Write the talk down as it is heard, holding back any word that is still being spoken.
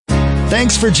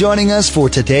Thanks for joining us for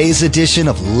today's edition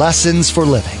of Lessons for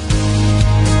Living.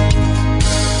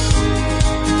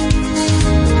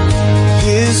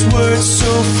 His word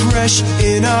so fresh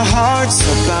in our hearts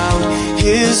abound.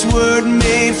 His word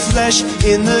made flesh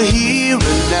in the here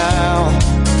and now.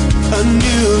 A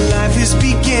new life is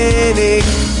beginning.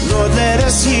 Lord, let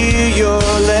us hear your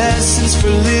lessons for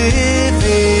living.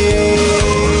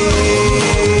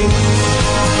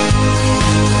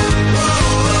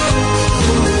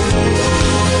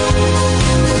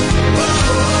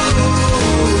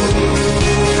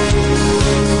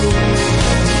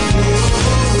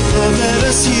 Lord, let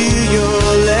us hear your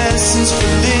lessons for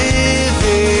living.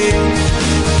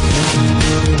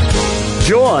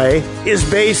 Joy is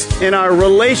based in our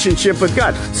relationship with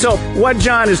God. So what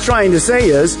John is trying to say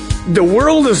is, the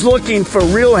world is looking for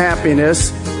real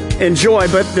happiness and joy,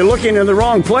 but they're looking in the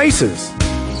wrong places.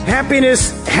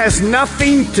 Happiness has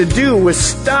nothing to do with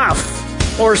stuff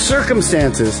or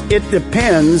circumstances. It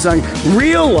depends on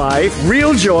real life.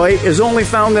 Real joy is only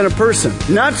found in a person,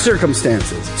 not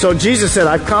circumstances. So Jesus said,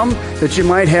 I've come that you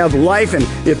might have life, and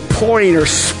it pouring or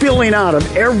spilling out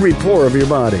of every pore of your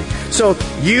body. So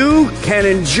you can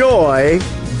enjoy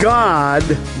God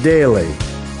daily.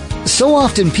 So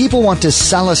often people want to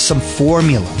sell us some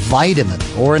formula, vitamin,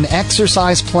 or an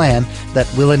exercise plan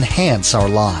that will enhance our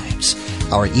lives.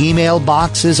 Our email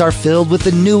boxes are filled with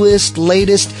the newest,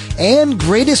 latest, and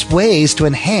greatest ways to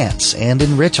enhance and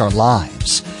enrich our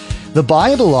lives. The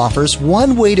Bible offers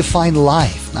one way to find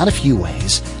life, not a few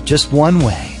ways, just one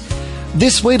way.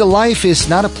 This way to life is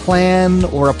not a plan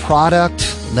or a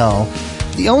product. No,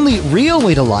 the only real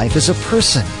way to life is a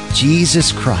person,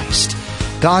 Jesus Christ,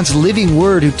 God's living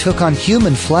Word who took on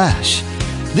human flesh.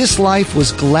 This life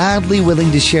was gladly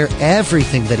willing to share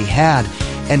everything that He had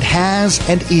and has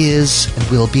and is and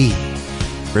will be.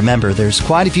 Remember, there's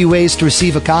quite a few ways to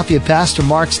receive a copy of Pastor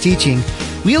Mark's teaching.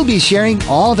 We'll be sharing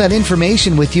all that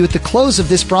information with you at the close of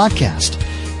this broadcast.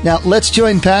 Now, let's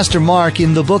join Pastor Mark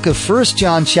in the book of 1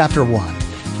 John chapter 1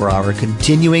 for our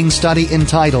continuing study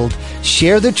entitled,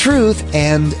 Share the Truth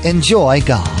and Enjoy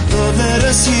God. Lord, let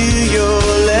us hear your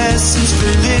lessons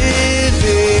for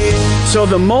living. So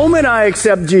the moment I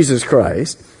accept Jesus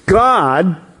Christ,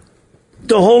 God,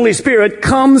 the Holy Spirit,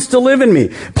 comes to live in me.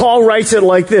 Paul writes it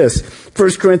like this,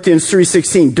 1 Corinthians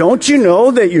 3:16. Don't you know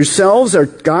that yourselves are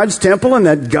God's temple and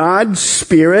that God's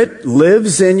Spirit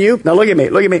lives in you? Now look at me.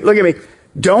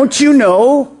 Don't you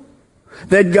know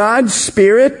that God's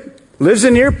Spirit lives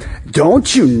in here?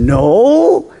 Don't you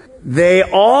know? They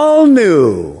all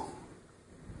knew,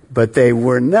 but they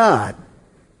were not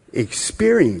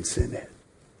experiencing it.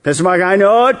 Pastor Mark, I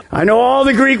know it. I know all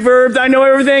the Greek verbs. I know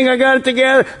everything. I got it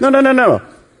together. No.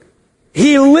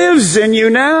 He lives in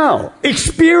you now.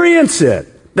 Experience it.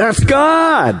 That's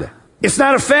God. It's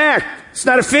not a fact. It's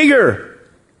not a figure.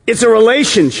 It's a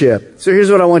relationship. So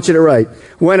here's what I want you to write.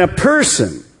 When a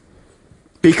person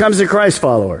becomes a Christ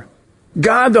follower,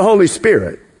 God the Holy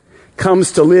Spirit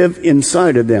comes to live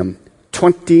inside of them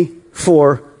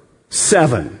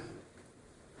 24/7.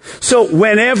 So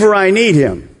whenever I need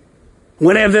Him,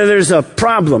 whenever there's a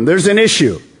problem, there's an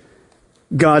issue,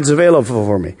 God's available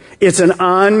for me. It's an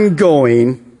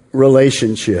ongoing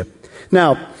relationship.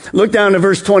 Now, look down to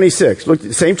verse 26. Look,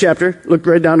 same chapter. Look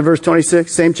right down to verse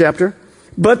 26, same chapter.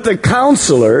 But the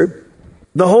Counselor,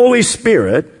 the Holy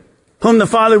Spirit, whom the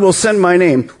Father will send in my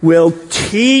name, will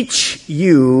teach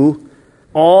you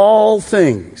all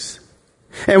things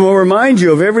and will remind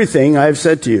you of everything I have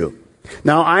said to you.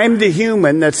 Now, I'm the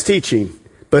human that's teaching,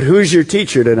 but who's your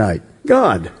teacher tonight?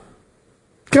 God.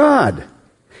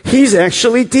 He's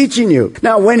actually teaching you.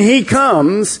 Now, when He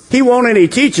comes, He won't only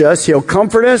teach us, He'll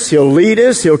comfort us, He'll lead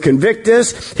us, He'll convict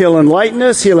us, He'll enlighten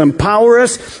us, He'll empower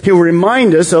us, He'll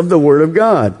remind us of the Word of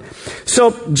God.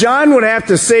 So, John would have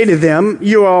to say to them,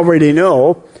 you already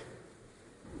know,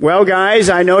 well, guys,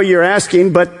 I know you're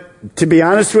asking, but to be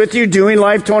honest with you, doing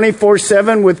life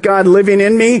 24/7 with God living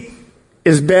in me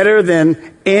is better than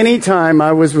any time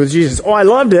I was with Jesus. Oh, I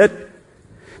loved it.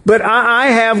 But I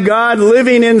have God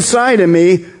living inside of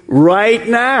me right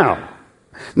now.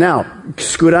 Now,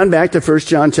 scoot on back to 1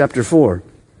 John chapter 4.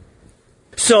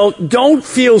 So don't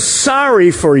feel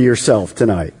sorry for yourself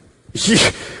tonight.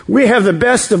 We have the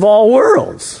best of all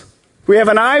worlds. We have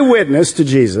an eyewitness to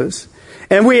Jesus,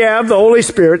 and we have the Holy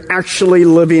Spirit actually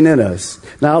living in us.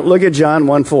 Now, look at John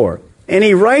 1:4. And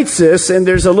he writes this, and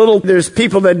there's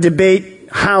people that debate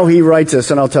how he writes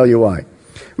this, and I'll tell you why.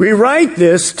 We write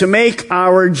this to make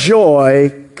our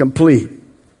joy complete.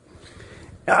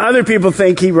 Other people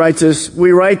think we write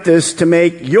this to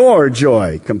make your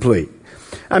joy complete.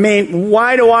 I mean,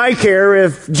 why do I care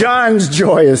if John's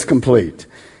joy is complete?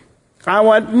 I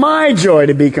want my joy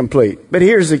to be complete. But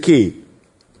here's the key.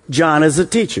 John is a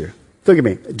teacher. Look at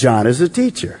me. John is a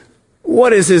teacher.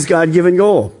 What is his God-given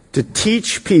goal? To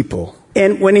teach people.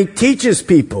 And when he teaches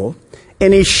people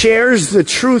and he shares the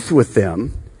truth with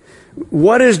them,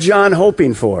 what is John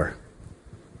hoping for?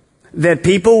 That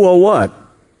people will what?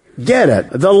 Get it.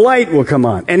 The light will come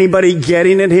on. Anybody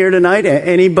getting it here tonight?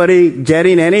 Anybody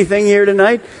getting anything here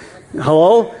tonight?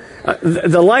 Hello?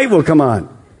 The light will come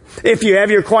on. If you have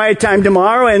your quiet time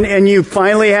tomorrow and you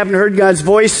finally haven't heard God's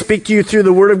voice speak to you through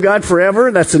the Word of God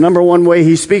forever, that's the number one way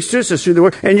He speaks to us, is through the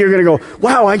Word. And you're going to go,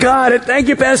 wow, I got it. Thank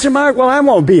you, Pastor Mark. Well, I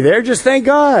won't be there. Just thank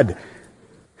God.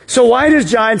 So why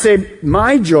does John say,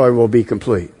 my joy will be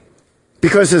complete?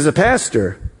 Because as a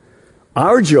pastor,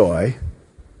 our joy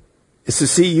is to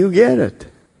see you get it.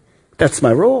 That's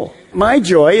my role. My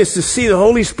joy is to see the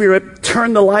Holy Spirit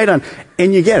turn the light on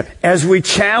and you get it. As we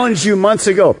challenged you months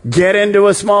ago, get into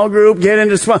a small group,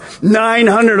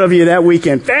 900 of you that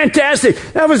weekend. Fantastic.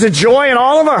 That was a joy in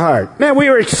all of our heart. Man, we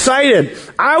were excited.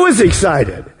 I was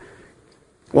excited.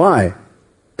 Why?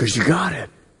 Because you got it.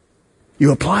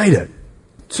 You applied it.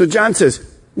 So John says,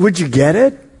 would you get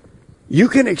it? You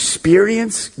can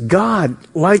experience God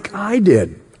like I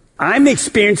did. I'm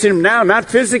experiencing Him now, not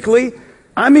physically.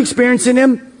 I'm experiencing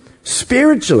Him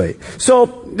spiritually.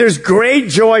 So there's great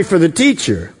joy for the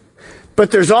teacher,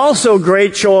 but there's also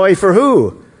great joy for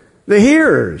who? The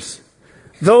hearers,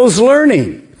 those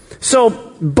learning.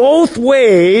 So both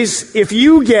ways, if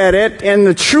you get it and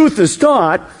the truth is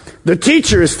taught, the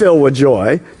teacher is filled with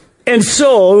joy, and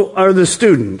so are the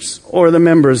students or the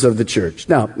members of the church.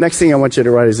 Now, next thing I want you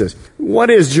to write is this. What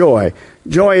is joy?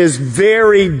 Joy is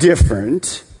very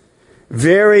different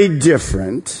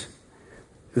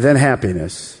than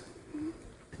happiness.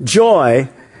 Joy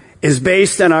is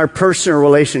based on our personal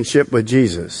relationship with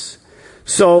Jesus.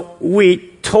 So we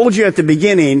told you at the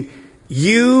beginning,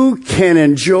 you can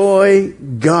enjoy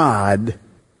God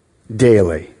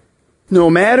daily, no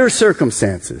matter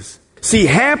circumstances. See,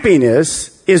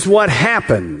 happiness is what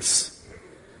happens.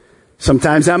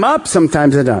 Sometimes I'm up,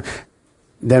 sometimes I'm down.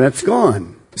 Then it's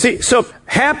gone. See, so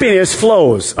happiness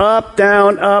flows up,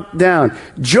 down, up, down.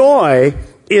 Joy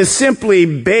is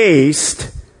simply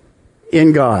based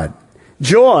in God.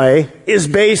 Joy is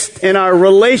based in our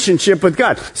relationship with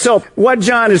God. So what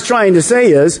John is trying to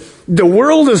say is, the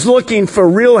world is looking for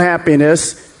real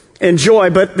happiness and joy,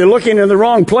 but they're looking in the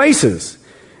wrong places.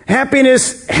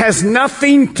 Happiness has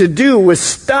nothing to do with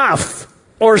stuff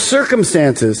or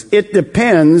circumstances. It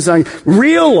depends on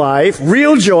real life.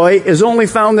 Real joy is only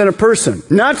found in a person,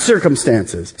 not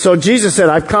circumstances. So Jesus said,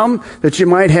 I've come that you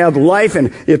might have life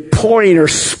and it pouring or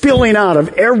spilling out of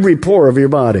every pore of your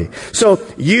body. So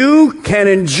you can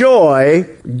enjoy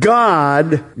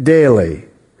God daily.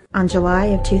 On July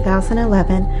of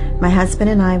 2011, my husband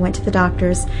and I went to the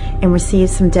doctors and received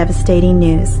some devastating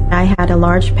news. I had a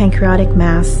large pancreatic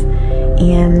mass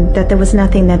and that there was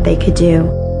nothing that they could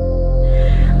do.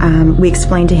 We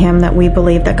explained to him that we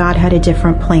believed that God had a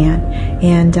different plan.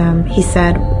 And he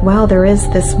said, well, there is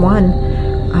this one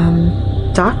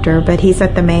doctor, but he's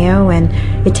at the Mayo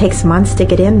and it takes months to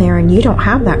get in there and you don't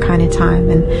have that kind of time.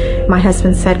 And my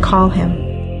husband said, call him.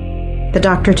 The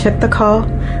doctor took the call,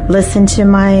 listened to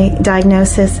my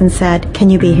diagnosis and said, can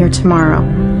you be here tomorrow?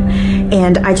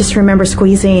 And I just remember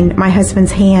squeezing my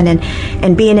husband's hand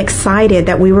and being excited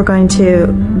that we were going to,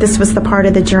 this was the part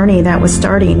of the journey that was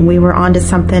starting. We were onto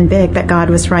something big, that God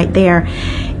was right there.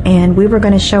 And we were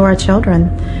going to show our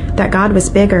children that God was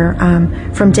bigger.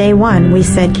 From day one, we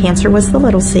said cancer was the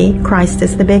little c, Christ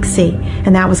is the big C.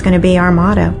 And that was going to be our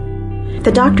motto.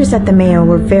 The doctors at the Mayo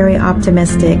were very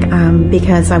optimistic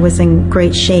because I was in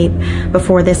great shape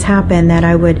before this happened, that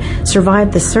I would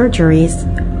survive the surgeries,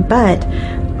 but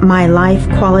my life,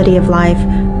 quality of life,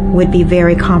 would be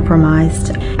very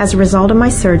compromised. As a result of my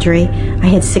surgery, I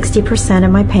had 60%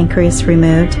 of my pancreas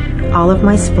removed, all of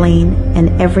my spleen,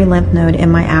 and every lymph node in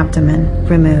my abdomen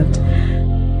removed.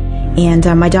 And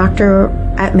my doctor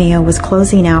at Mayo was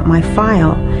closing out my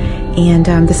file.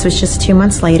 And this was just 2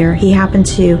 months later. He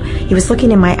was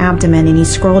looking in my abdomen and he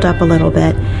scrolled up a little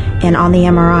bit. And on the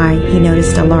MRI, he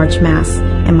noticed a large mass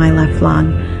in my left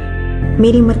lung.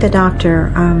 Meeting with the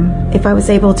doctor, if I was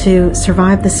able to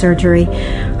survive the surgery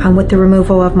with the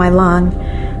removal of my lung,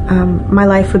 my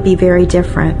life would be very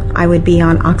different. I would be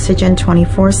on oxygen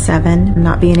 24/7,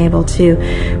 not being able to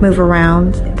move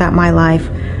around, that my life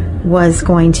was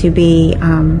going to be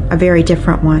a very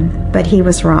different one. But he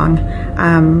was wrong.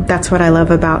 That's what I love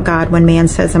about God. When man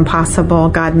says impossible,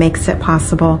 God makes it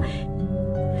possible.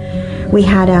 we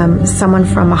had someone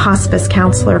from a hospice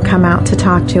counselor come out to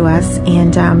talk to us,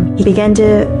 and he began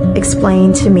to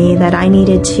explain to me that I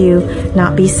needed to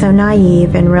not be so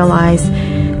naive and realize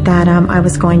that I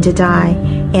was going to die,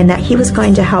 and that he was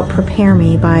going to help prepare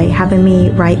me by having me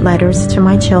write letters to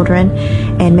my children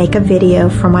and make a video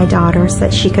for my daughters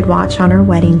that she could watch on her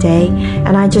wedding day.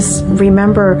 And I just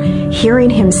remember hearing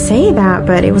him say that,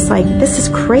 but it was like, this is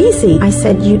crazy. I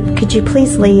said, could you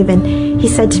please leave? And he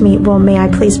said to me, well, may I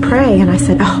please pray? And I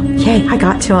said, oh, yay, I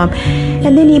got to him.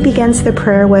 And then he begins the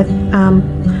prayer with,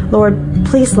 Lord,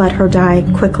 please let her die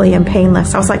quickly and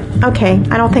painless. I was like, okay,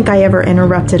 I don't think I ever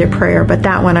interrupted a prayer, but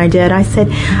that one I did. I said,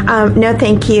 no,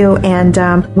 thank you. And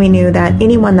we knew that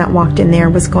anyone that walked in there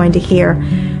was going to hear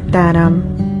that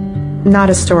not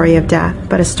a story of death,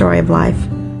 but a story of life.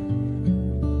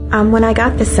 When I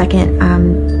got the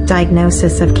second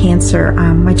diagnosis of cancer,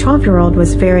 my 12-year-old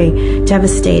was very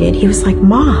devastated. He was like,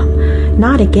 Mom,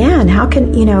 not again. How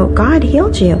can, God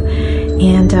healed you.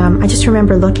 And I just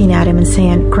remember looking at him and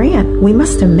saying, Grant, we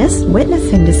must have missed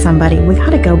witnessing to somebody. We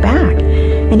got to go back.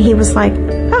 And he was like,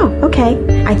 oh,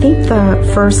 okay. I think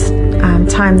the first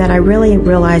time that I really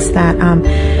realized that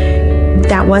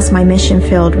that was my mission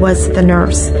field was the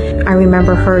nurse. I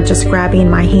remember her just grabbing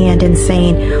my hand and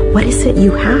saying, what is it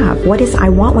you have? I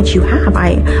want what you have.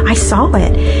 I saw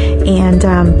it. And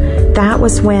that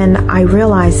was when I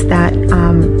realized that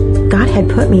God had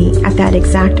put me at that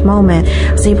exact moment.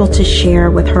 I was able to share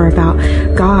with her about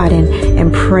God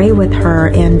and pray with her.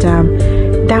 And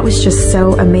that was just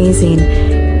so amazing.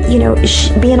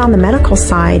 Being on the medical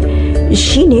side,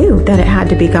 she knew that it had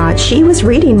to be God. She was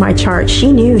reading my chart.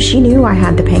 She knew I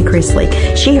had the pancreas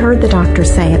leak. She heard the doctor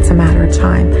say it's a matter of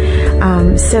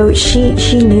time. So she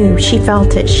knew, she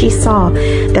felt it. She saw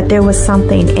that there was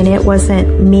something, and it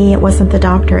wasn't me, it wasn't the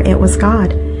doctor, it was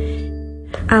God.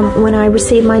 When I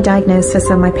received my diagnosis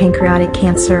of my pancreatic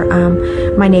cancer,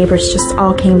 my neighbors just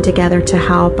all came together to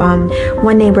help.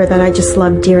 One neighbor that I just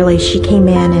loved dearly, she came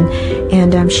in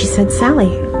and she said, Sally,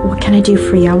 what can I do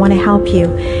for you? I want to help you.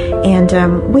 And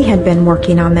we had been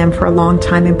working on them for a long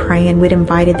time and praying. We'd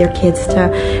invited their kids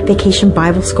to Vacation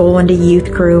Bible School and to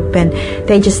youth group, and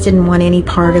they just didn't want any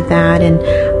part of that. And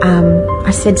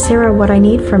I said, Sarah, what I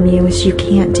need from you is you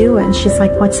can't do it. And she's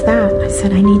like, what's that? I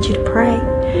said, I need you to pray.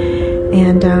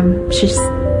 And she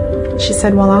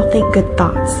said, well, I'll think good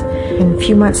thoughts. And a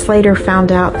few months later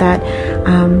found out that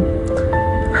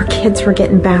her kids were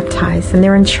getting baptized, and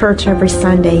they're in church every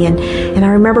Sunday. And I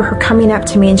remember her coming up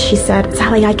to me and she said,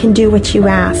 Sally, I can do what you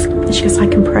ask. And she goes, I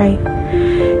can pray.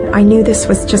 I knew this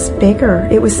was just bigger.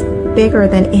 It was bigger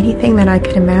than anything that I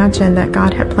could imagine that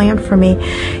God had planned for me.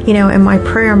 And my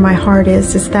prayer in my heart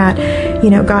is that,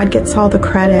 God gets all the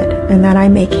credit and that I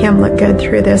make Him look good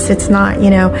through this. It's not,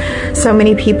 so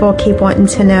many people keep wanting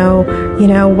to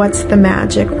know, what's the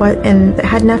magic, and it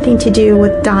had nothing to do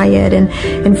with diet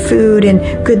and food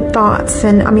and good thoughts.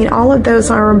 And all of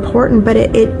those are important, but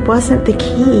it wasn't the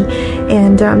key.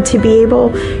 And to be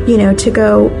able, to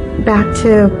go back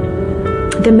to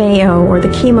the Mayo or the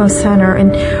chemo center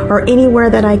or anywhere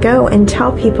that I go and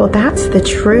tell people that's the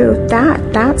truth,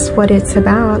 that's what it's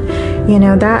about.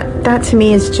 That to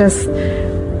me is just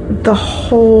the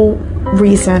whole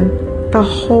reason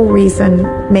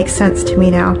makes sense to me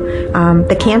now.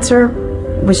 The cancer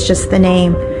was just the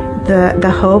name.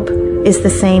 The hope is the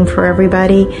same for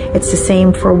everybody. It's the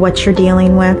same for what you're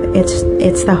dealing with.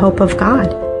 It's the hope of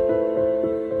God.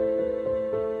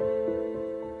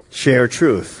 Share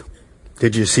truth.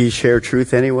 Did you see share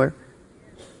truth anywhere?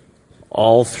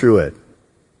 All through it.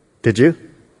 Did you?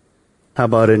 How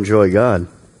about enjoy God?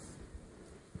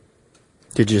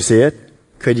 Did you see it?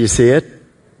 Could you see it?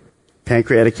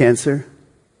 Pancreatic cancer?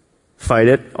 Fight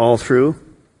it all through?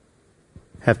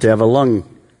 Have to have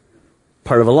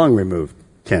part of a lung removed.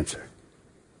 Cancer.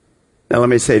 Now let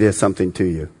me say something to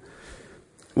you.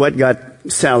 What got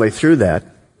Sally through that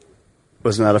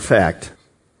was not a fact.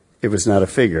 It was not a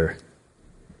figure.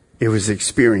 It was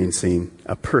experiencing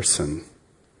a person.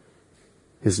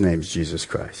 His name's Jesus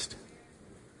Christ.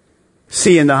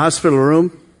 See, in the hospital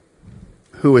room,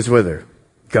 who was with her?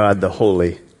 God the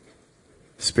Holy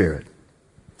Spirit,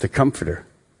 the Comforter.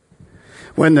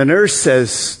 When the nurse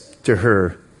says to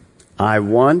her, I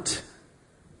want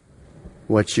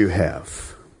what you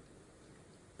have,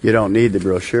 you don't need the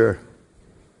brochure.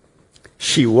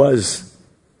 She was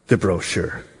the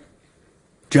brochure.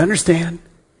 Do you understand?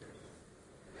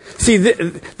 See,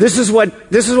 this is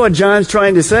what John's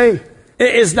trying to say.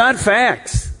 It's not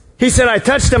facts. He said, I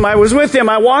touched him, I was with him,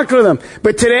 I walked with him.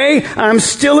 But today, I'm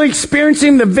still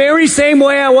experiencing the very same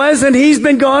way I was, and he's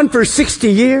been gone for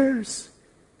 60 years.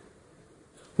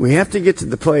 We have to get to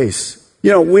the place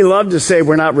You know, we love to say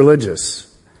we're not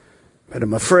religious, but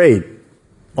I'm afraid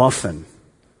often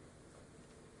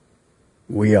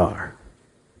we are.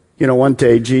 You know, one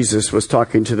day Jesus was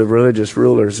talking to the religious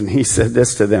rulers and he said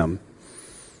this to them.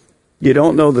 You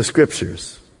don't know the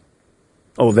scriptures.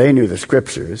 Oh, they knew the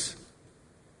scriptures.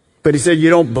 But he said, you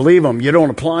don't believe them. You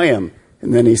don't apply them.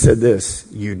 And then he said this,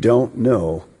 you don't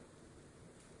know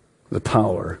the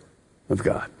power of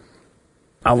God.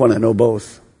 I want to know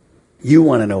both. You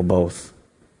want to know both.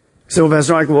 So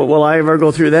Pastor Mark, will I ever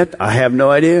go through that? I have no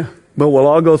idea. But we'll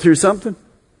all go through something.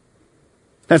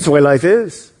 That's the way life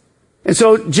is. And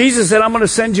so Jesus said, I'm going to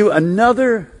send you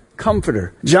another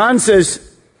comforter. John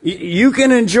says, you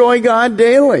can enjoy God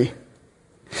daily.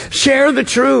 Share the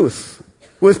truth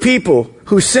with people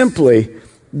who simply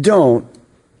don't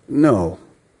know.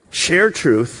 Share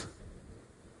truth.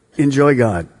 Enjoy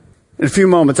God. In a few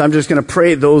moments, I'm just going to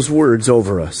pray those words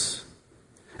over us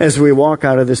as we walk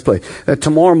out of this place. That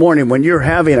tomorrow morning, when you're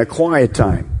having a quiet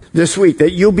time this week,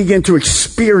 that you'll begin to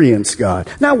experience God.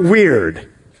 Not weird.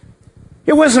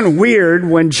 It wasn't weird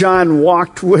when John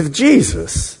walked with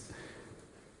Jesus.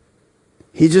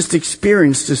 He just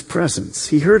experienced his presence.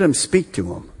 He heard him speak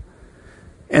to him.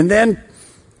 And then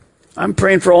I'm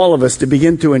praying for all of us to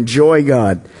begin to enjoy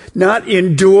God, not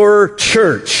endure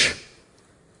church.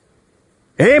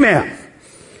 Amen.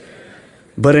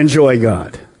 But enjoy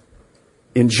God.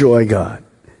 Enjoy God.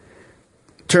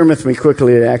 Turn with me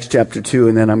quickly to Acts chapter 2,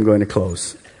 and then I'm going to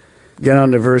close. Get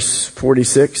on to verse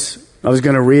 46. I was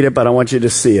going to read it, but I want you to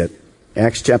see it.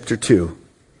 Acts chapter 2.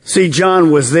 See,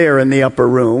 John was there in the upper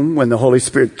room when the Holy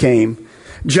Spirit came.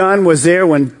 John was there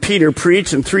when Peter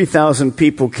preached and 3,000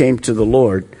 people came to the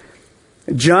Lord.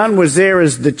 John was there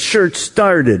as the church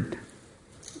started.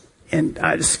 And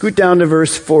I scoot down to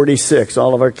verse 46.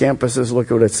 All of our campuses, look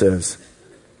what it says.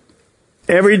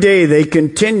 Every day they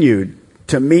continued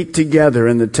to meet together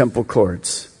in the temple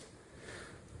courts.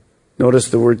 Notice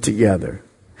the word together.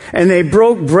 And they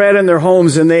broke bread in their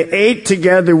homes and they ate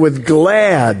together with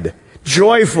glad,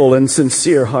 joyful, and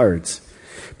sincere hearts,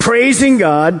 praising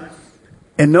God,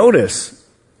 and notice,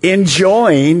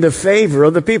 enjoying the favor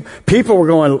of the people. People were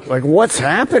going like, what's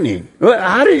happening?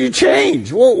 How did you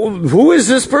change? Well, who is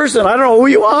this person? I don't know who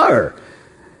you are.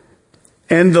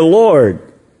 And the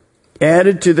Lord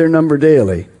added to their number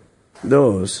daily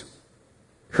those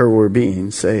who were being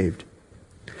saved.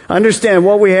 Understand,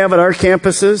 what we have at our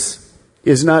campuses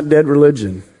is not dead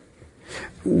religion.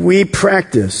 We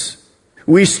practice,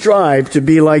 we strive to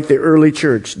be like the early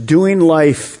church, doing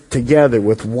life together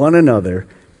with one another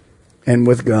and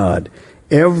with God.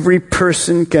 Every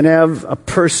person can have a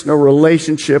personal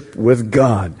relationship with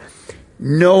God.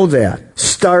 Know that.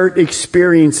 Start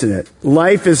experiencing it.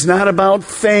 Life is not about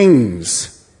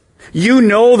things. You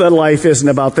know that life isn't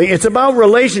about things. It's about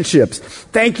relationships.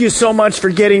 Thank you so much for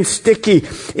getting sticky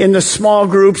in the small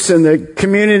groups and the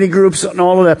community groups and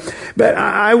all of that. But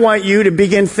I want you to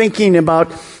begin thinking about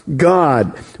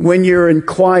God when you're in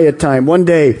quiet time. One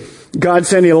day, God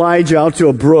sent Elijah out to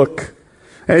a brook.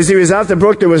 As he was out the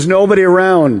brook, there was nobody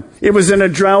around. It was in a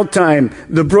drought time.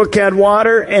 The brook had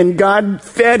water, and God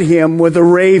fed him with a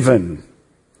raven.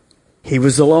 He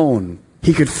was alone.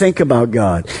 He could think about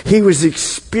God. He was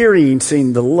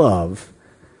experiencing the love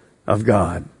of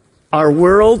God. Our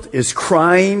world is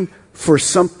crying for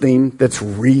something that's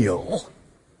real.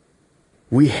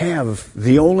 We have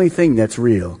the only thing that's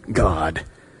real, God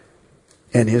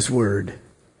and His Word.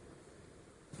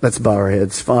 Let's bow our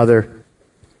heads. Father,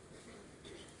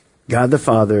 God the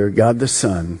Father, God the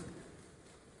Son,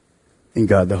 and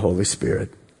God the Holy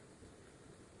Spirit.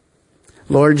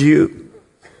 Lord, you,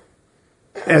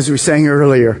 as we sang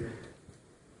earlier,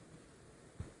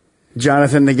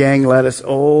 Jonathan, the gang led us.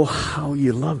 Oh, how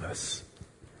you love us.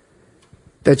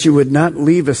 That you would not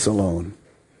leave us alone.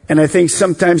 And I think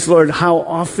sometimes, Lord, how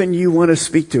often you want to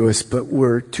speak to us, but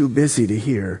we're too busy to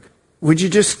hear. Would you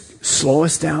just slow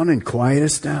us down and quiet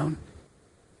us down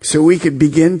so we could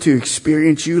begin to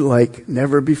experience you like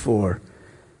never before?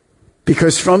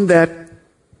 Because from that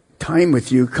time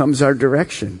with you comes our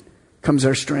direction, comes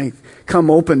our strength. Come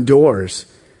open doors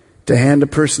to hand a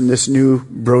person this new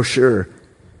brochure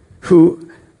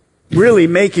who really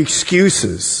make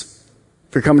excuses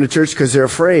for coming to church because they're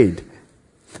afraid.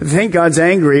 They think God's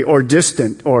angry or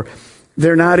distant or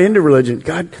they're not into religion.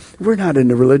 God, we're not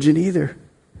into religion either.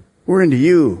 We're into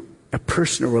you, a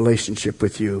personal relationship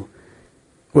with you.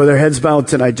 With our heads bowed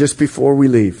tonight, just before we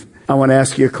leave, I want to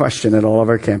ask you a question at all of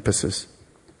our campuses.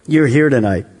 You're here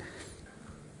tonight.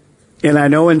 And I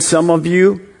know in some of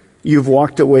you, you've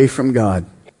walked away from God.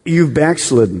 You've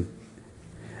backslidden.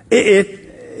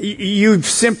 You've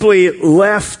simply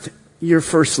left your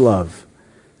first love.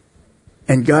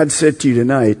 And God said to you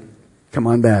tonight, come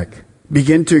on back.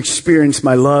 Begin to experience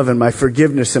my love and my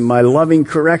forgiveness and my loving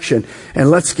correction. And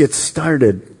let's get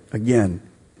started again.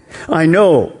 I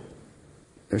know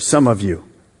there's some of you.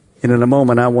 And in a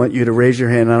moment, I want you to raise your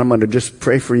hand, and I'm going to just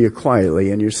pray for you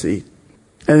quietly in your seat.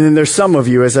 And then there's some of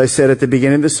you, as I said at the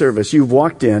beginning of the service, you've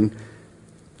walked in,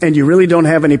 and you really don't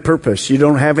have any purpose. You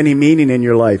don't have any meaning in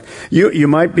your life. You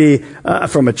might be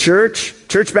from a church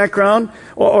background,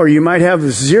 or you might have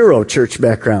zero church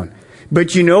background.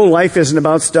 But you know life isn't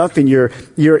about stuff, and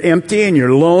you're empty, and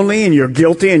you're lonely, and you're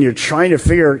guilty, and you're trying to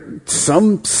figure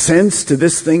some sense to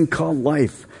this thing called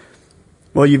life.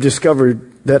 Well, you've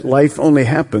discovered that life only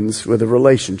happens with a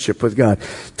relationship with God.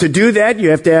 To do that, you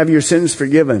have to have your sins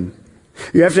forgiven.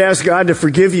 You have to ask God to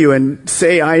forgive you and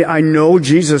say, I know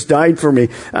Jesus died for me,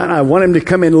 and I want him to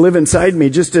come in and live inside me,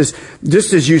 just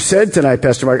as you said tonight,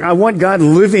 Pastor Mark. I want God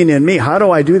living in me. How do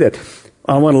I do that?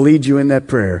 I want to lead you in that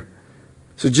prayer.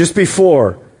 So just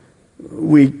before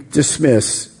we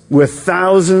dismiss, with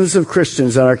thousands of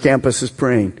Christians on our campuses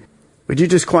praying, would you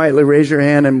just quietly raise your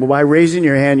hand? And by raising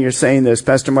your hand, you're saying this,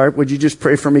 Pastor Mark, would you just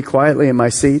pray for me quietly in my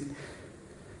seat?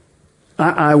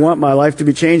 I want my life to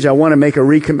be changed. I want to make a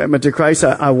recommitment to Christ.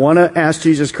 I want to ask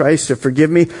Jesus Christ to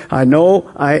forgive me. I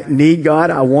know I need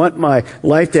God. I want my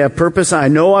life to have purpose. I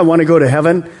know I want to go to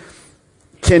heaven.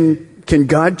 Can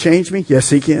God change me?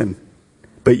 Yes, he can.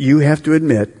 But you have to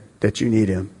admit that you need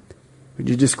him. Would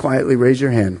you just quietly raise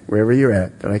your hand wherever you're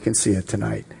at, that I can see it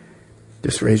tonight?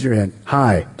 Just raise your hand.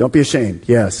 Hi. Don't be ashamed.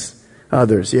 Yes.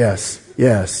 Others. Yes.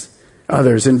 Yes.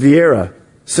 Others. In Vieira.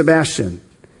 Sebastian.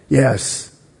 Yes.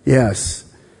 Yes.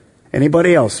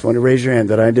 Anybody else want to raise your hand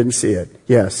that I didn't see it?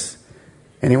 Yes.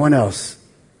 Anyone else?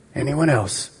 Anyone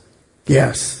else?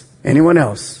 Yes. Anyone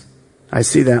else? I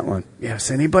see that one.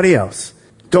 Yes. Anybody else?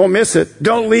 Don't miss it.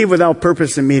 Don't leave without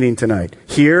purpose and meaning tonight.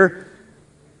 Here.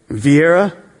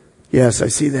 Vieira. Yes, I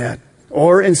see that.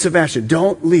 Or in Sebastian.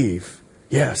 Don't leave.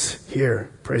 Yes, here.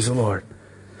 Praise the Lord.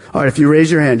 All right, if you raise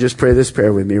your hand, just pray this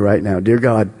prayer with me right now. Dear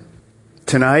God,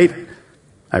 tonight,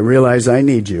 I realize I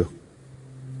need you.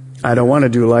 I don't want to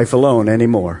do life alone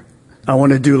anymore. I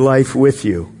want to do life with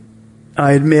you.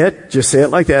 I admit, just say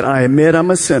it like that, I admit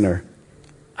I'm a sinner.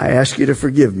 I ask you to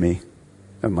forgive me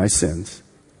of my sins.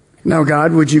 Now,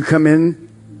 God, would you come in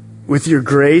with your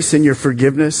grace and your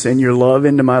forgiveness and your love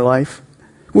into my life?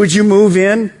 Would you move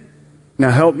in? Now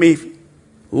help me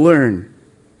learn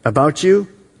about you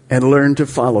and learn to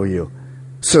follow you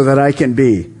so that I can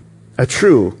be a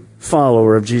true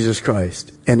follower of Jesus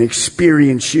Christ and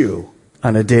experience you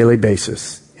on a daily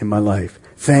basis in my life.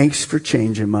 Thanks for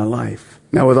changing my life.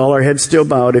 Now, with all our heads still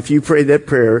bowed, if you prayed that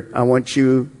prayer, I want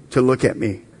you to look at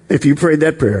me. If you prayed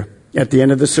that prayer at the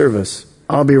end of the service,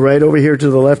 I'll be right over here to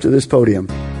the left of this podium.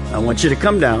 I want you to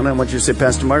come down. I want you to say,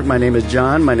 Pastor Mark, my name is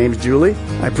John. My name is Julie.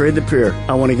 I prayed the prayer.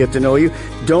 I want to get to know you.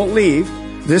 Don't leave.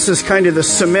 This is kind of the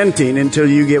cementing until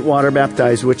you get water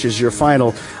baptized, which is your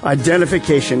final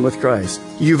identification with Christ.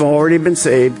 You've already been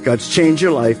saved. God's changed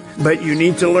your life, but you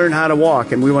need to learn how to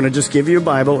walk. And we want to just give you a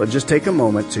Bible and just take a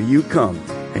moment till you come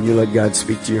and you let God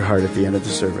speak to your heart at the end of the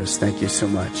service. Thank you so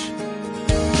much.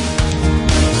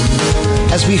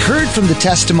 As we heard from the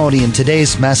testimony in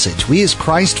today's message, we as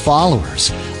Christ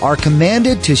followers are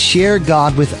commanded to share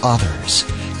God with others.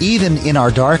 Even in our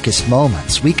darkest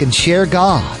moments, we can share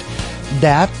God.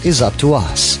 That is up to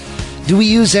us. Do we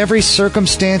use every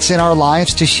circumstance in our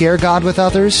lives to share God with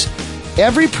others?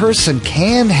 Every person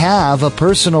can have a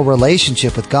personal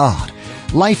relationship with God.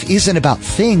 Life isn't about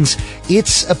things,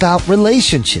 it's about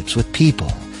relationships with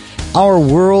people. Our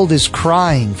world is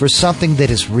crying for something that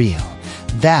is real.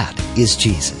 That is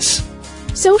Jesus.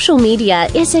 Social media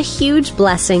is a huge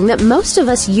blessing that most of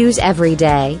us use every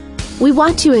day. We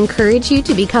want to encourage you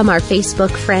to become our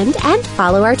Facebook friend and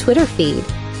follow our Twitter feed.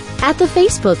 At the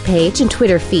Facebook page and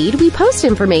Twitter feed, we post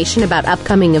information about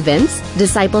upcoming events,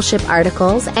 discipleship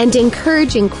articles, and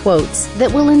encouraging quotes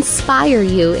that will inspire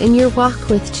you in your walk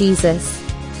with Jesus.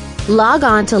 Log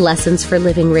on to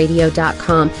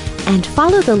lessonsforlivingradio.com and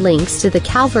follow the links to the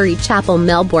Calvary Chapel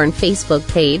Melbourne Facebook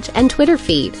page and Twitter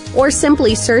feed, or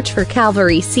simply search for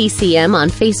Calvary CCM on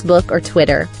Facebook or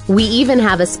Twitter. We even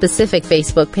have a specific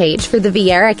Facebook page for the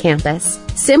Vieira campus.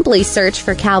 Simply search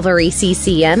for Calvary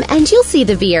CCM and you'll see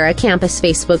the Vieira campus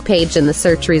Facebook page in the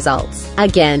search results.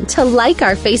 Again, to like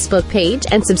our Facebook page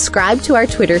and subscribe to our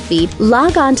Twitter feed,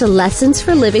 log on to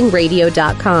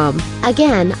lessonsforlivingradio.com.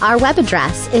 Again, our web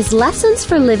address is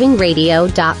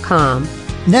lessonsforlivingradio.com.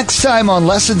 Next time on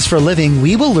Lessons for Living,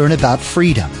 we will learn about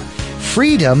freedom.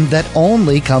 Freedom that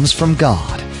only comes from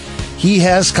God. He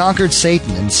has conquered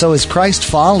Satan, and so as Christ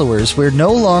followers, we're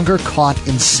no longer caught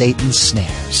in Satan's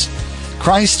snares.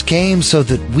 Christ came so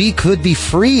that we could be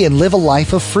free and live a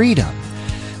life of freedom.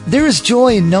 There is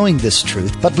joy in knowing this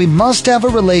truth, but we must have a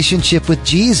relationship with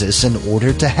Jesus in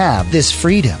order to have this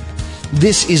freedom.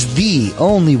 This is the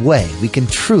only way we can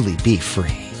truly be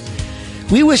free.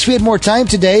 We wish we had more time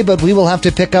today, but we will have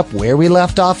to pick up where we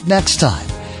left off next time,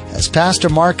 as Pastor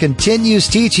Mark continues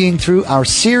teaching through our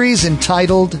series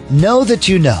entitled, Know That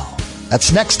You Know.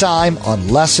 That's next time on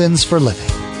Lessons for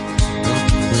Living.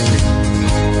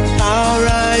 Our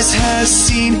eyes have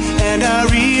seen and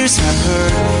our ears have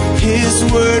heard His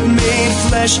word made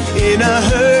flesh in a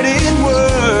hurting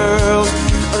world.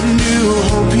 A new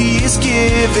hope He is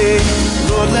giving.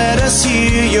 Lord, let us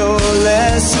hear your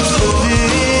lessons.